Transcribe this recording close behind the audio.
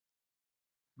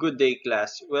Good day,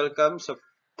 class. Welcome sa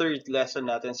third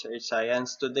lesson natin sa Earth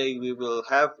Science. Today, we will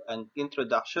have an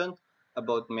introduction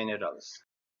about minerals.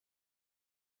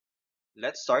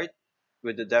 Let's start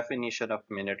with the definition of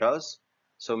minerals.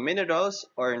 So, minerals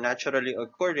are naturally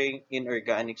occurring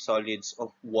inorganic solids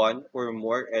of one or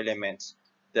more elements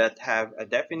that have a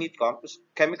definite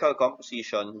chemical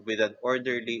composition with an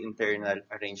orderly internal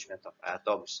arrangement of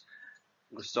atoms.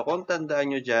 Gusto kong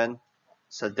tandaan nyo dyan,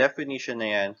 sa definition na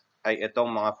yan, ay itong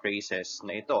mga phrases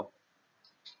na ito.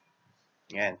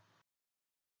 Yan.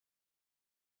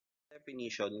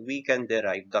 Definition, we can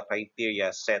derive the criteria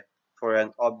set for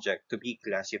an object to be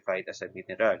classified as a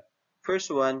mineral. First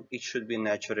one, it should be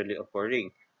naturally occurring,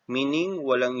 meaning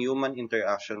walang human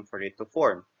interaction for it to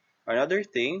form. Another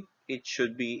thing, it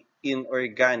should be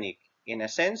inorganic, in a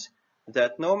sense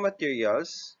that no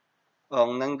materials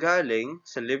ang nanggaling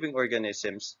sa living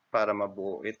organisms para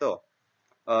mabuo ito.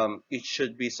 It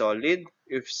should be solid.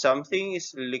 If something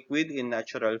is liquid in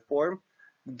natural form,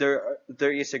 there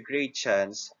is a great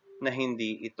chance na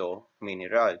hindi ito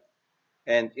mineral.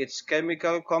 And its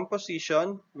chemical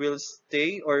composition will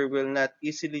stay or will not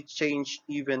easily change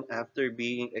even after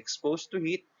being exposed to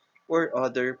heat or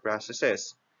other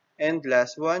processes. And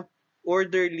last one,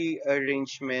 orderly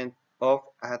arrangement of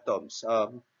atoms.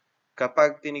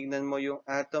 Kapag tinignan mo yung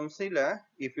atoms nila,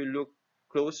 if you look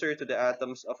closer to the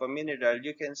atoms of a mineral,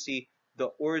 you can see the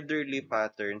orderly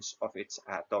patterns of its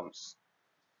atoms.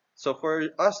 So for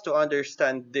us to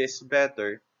understand this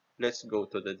better, let's go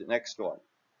to the next one.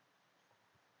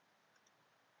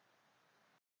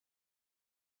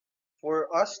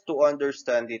 For us to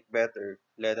understand it better,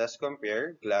 let us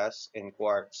compare glass and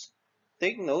quartz.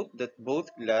 Take note that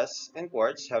both glass and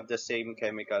quartz have the same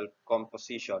chemical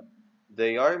composition.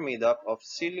 They are made up of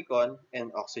silicon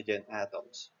and oxygen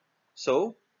atoms.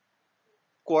 So,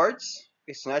 quartz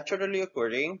is naturally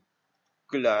occurring,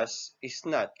 glass is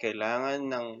not.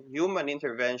 Kailangan ng human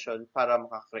intervention para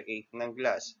makakreate ng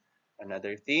glass.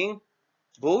 Another thing,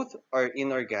 both are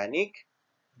inorganic,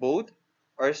 both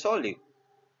are solid.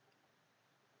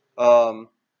 Um,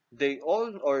 they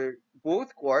all or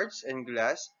both quartz and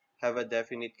glass have a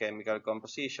definite chemical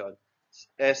composition,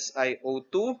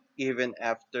 SiO2 even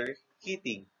after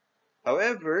heating.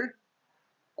 However,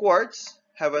 quartz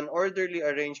have an orderly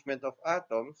arrangement of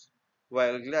atoms,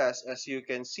 while glass, as you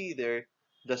can see there,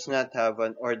 does not have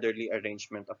an orderly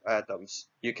arrangement of atoms.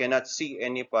 You cannot see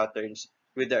any patterns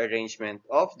with the arrangement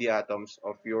of the atoms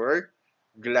of your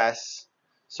glass.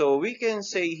 So we can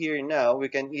say here now, we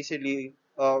can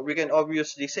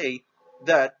obviously say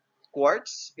that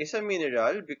quartz is a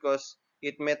mineral because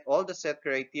it met all the set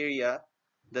criteria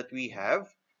that we have,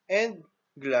 and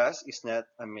glass is not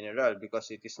a mineral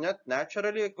because it is not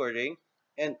naturally occurring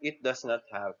and it does not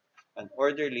have an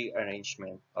orderly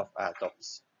arrangement of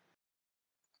atoms.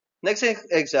 Next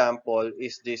example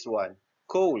is this one,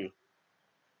 coal.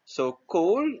 So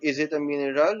coal, is it a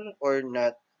mineral or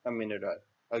not a mineral?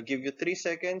 I'll give you 3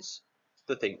 seconds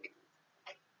to think.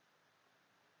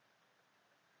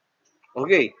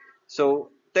 Okay,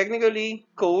 so technically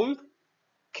coal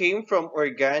came from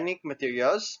organic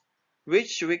materials,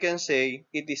 which we can say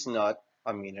it is not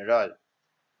a mineral.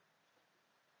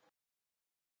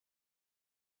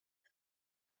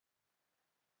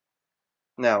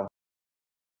 Now,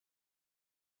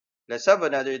 let's have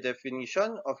another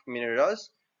definition of minerals.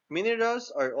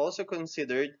 Minerals are also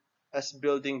considered as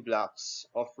building blocks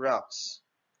of rocks.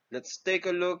 Let's take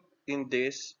a look in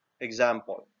this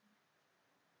example.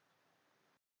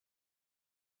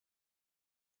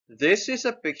 This is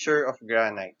a picture of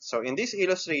granite. So in this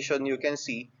illustration, you can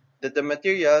see that the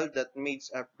material that makes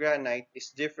up granite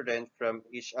is different from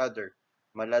each other.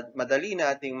 Madali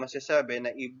nating masasabi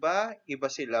na iba-iba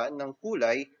sila ng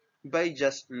kulay by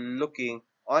just looking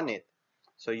on it.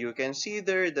 So you can see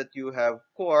there that you have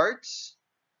quartz,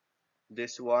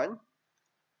 this one,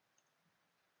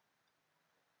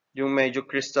 yung medyo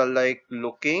crystal-like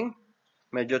looking,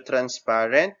 medyo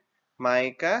transparent.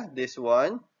 Mica, this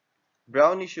one,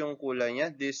 brownish yung kulay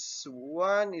niya. This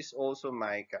one is also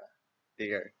mica.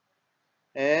 There.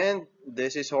 And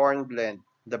this is hornblende,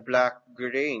 the black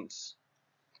grains.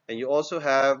 And you also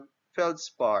have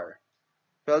feldspar.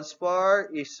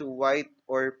 Feldspar is white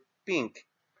or pink.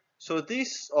 So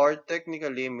these are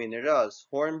technically minerals.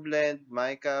 Hornblende,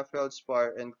 mica,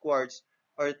 feldspar, and quartz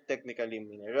are technically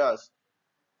minerals.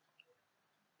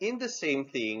 In the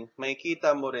same thing,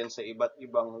 makikita mo rin sa iba't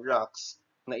ibang rocks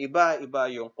na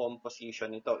iba-iba yung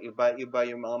composition nito.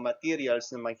 Iba-iba yung mga materials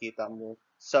na makikita mo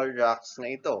sa rocks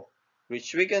na ito,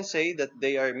 which we can say that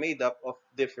they are made up of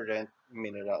different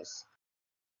minerals.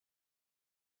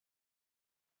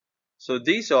 So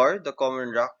these are the common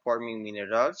rock-forming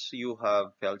minerals. You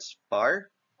have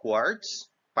feldspar, quartz,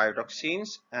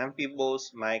 pyroxenes, amphiboles,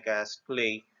 micas,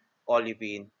 clay,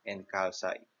 olivine, and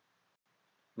calcite.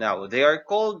 Now, they are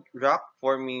called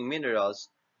rock-forming minerals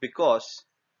because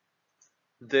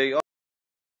they are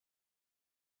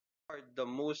the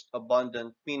most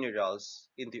abundant minerals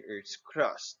in the Earth's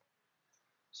crust.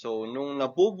 So, nung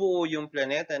nabubuo yung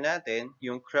planeta natin,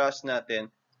 yung crust natin,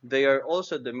 they are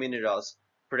also the minerals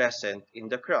present in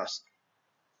the crust.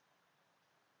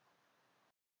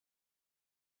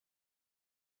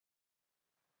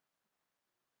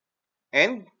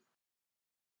 And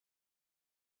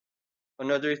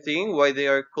another thing why they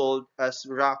are called as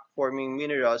rock-forming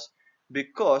minerals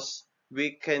because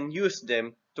we can use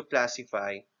them to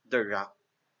classify the rock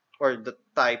or the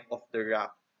type of the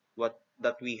rock what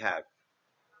that we have.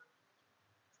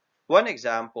 One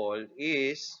example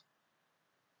is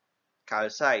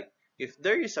calcite. If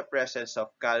there is a presence of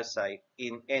calcite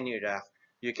in any rock,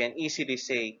 you can easily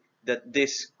say that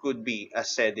this could be a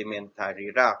sedimentary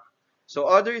rock. So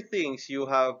other things, you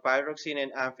have pyroxene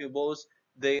and amphiboles,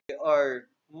 they are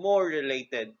more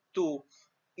related to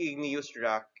igneous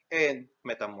rock and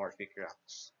metamorphic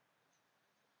rocks.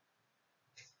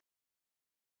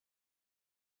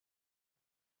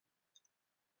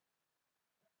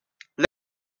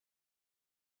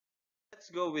 Let's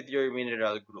go with your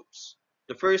mineral groups.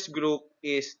 The first group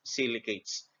is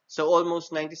silicates. So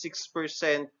almost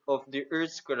 96% of the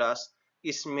Earth's crust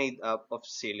is made up of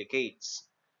silicates.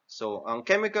 So ang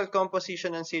chemical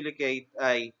composition ng silicate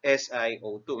ay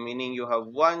SiO2, meaning you have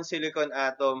one silicon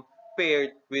atom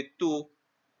paired with two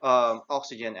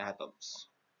oxygen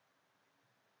atoms.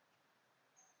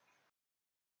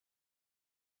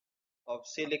 Of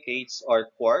silicates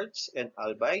are quartz and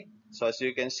albite. So as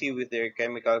you can see with their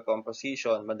chemical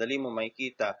composition, madali mo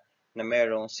makikita na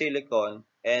merong silicon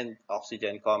and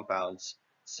oxygen compounds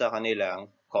sa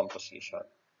kanilang composition.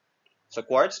 So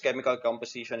quartz chemical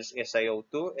composition is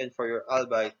SiO2, and for your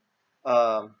albite,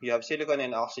 you have silicon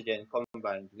and oxygen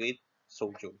combined with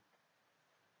sodium.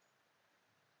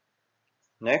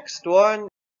 Next one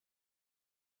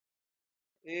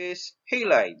is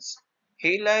halides.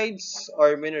 Halides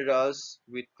are minerals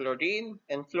with chlorine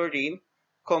and fluorine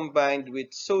combined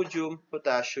with sodium,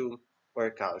 potassium,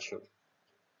 or calcium.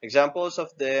 Examples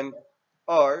of them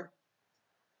are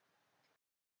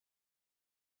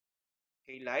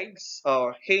halides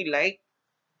or halite.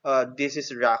 This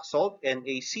is rock salt,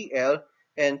 NaCl,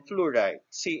 and fluoride,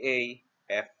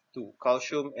 CaF2,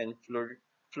 calcium and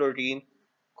fluorine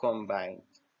combined.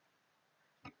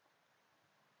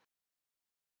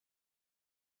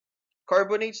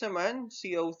 Carbonates naman,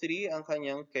 CO3 ang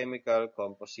kanyang chemical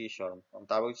composition. Ang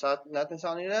tawag natin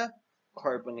sa kanila,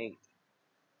 carbonate.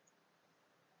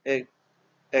 E-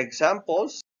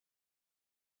 Examples,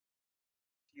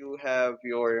 you have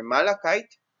your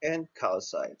malachite and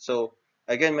calcite. So,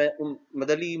 again,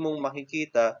 madali mong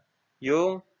makikita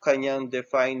yung kanyang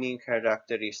defining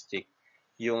characteristic,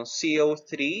 yung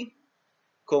CO3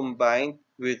 combined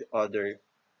with other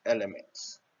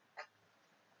elements.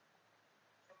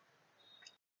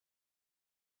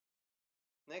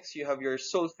 Next, you have your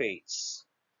sulfates.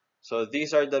 So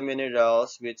these are the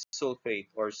minerals with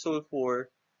sulfate or sulfur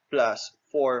plus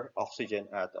 4 oxygen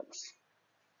atoms.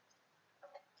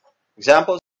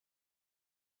 Examples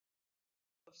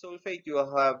of sulfate, you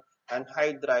have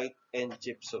anhydrite and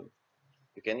gypsum.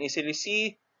 You can easily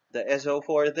see the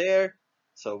SO4 there,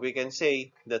 so we can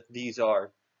say that these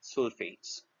are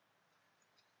sulfates.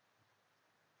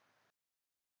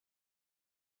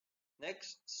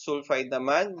 Next, sulfide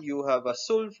naman, you have a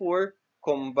sulfur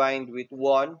combined with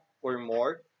one or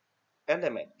more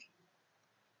element.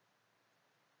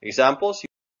 Examples,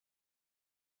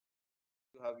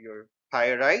 you have your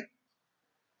pyrite,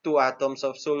 two atoms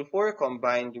of sulfur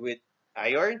combined with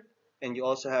iron, and you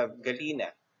also have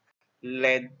galena,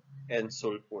 lead, and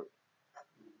sulfur.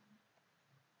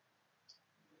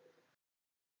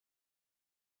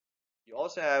 You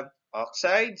also have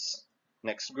oxides,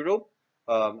 next group.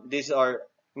 These are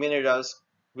minerals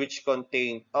which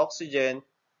contain oxygen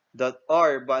that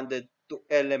are bonded to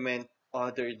element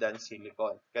other than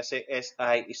silicon. Kasi Si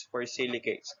is for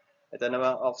silicates. Ito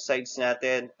namang oxides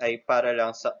natin ay para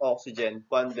lang sa oxygen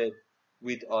bonded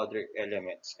with other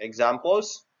elements.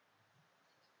 Examples,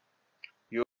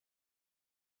 you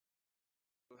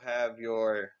have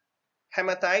your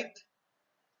hematite,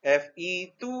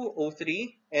 Fe2O3,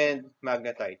 and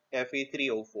magnetite,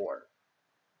 Fe3O4.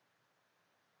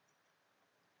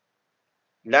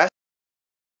 Last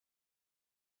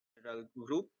mineral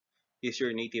group is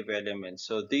your native elements.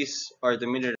 So these are the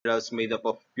minerals made up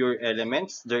of pure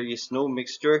elements. There is no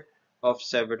mixture of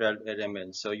several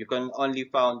elements. So you can only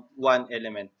found one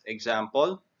element. Is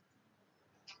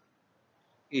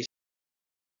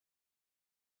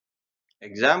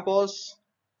examples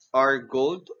are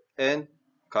gold and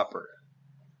copper.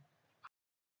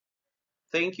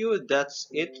 Thank you. That's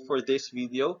it for this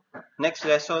video. Next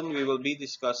lesson, we will be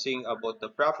discussing about the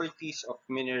properties of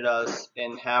minerals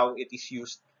and how it is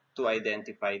used to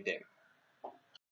identify them.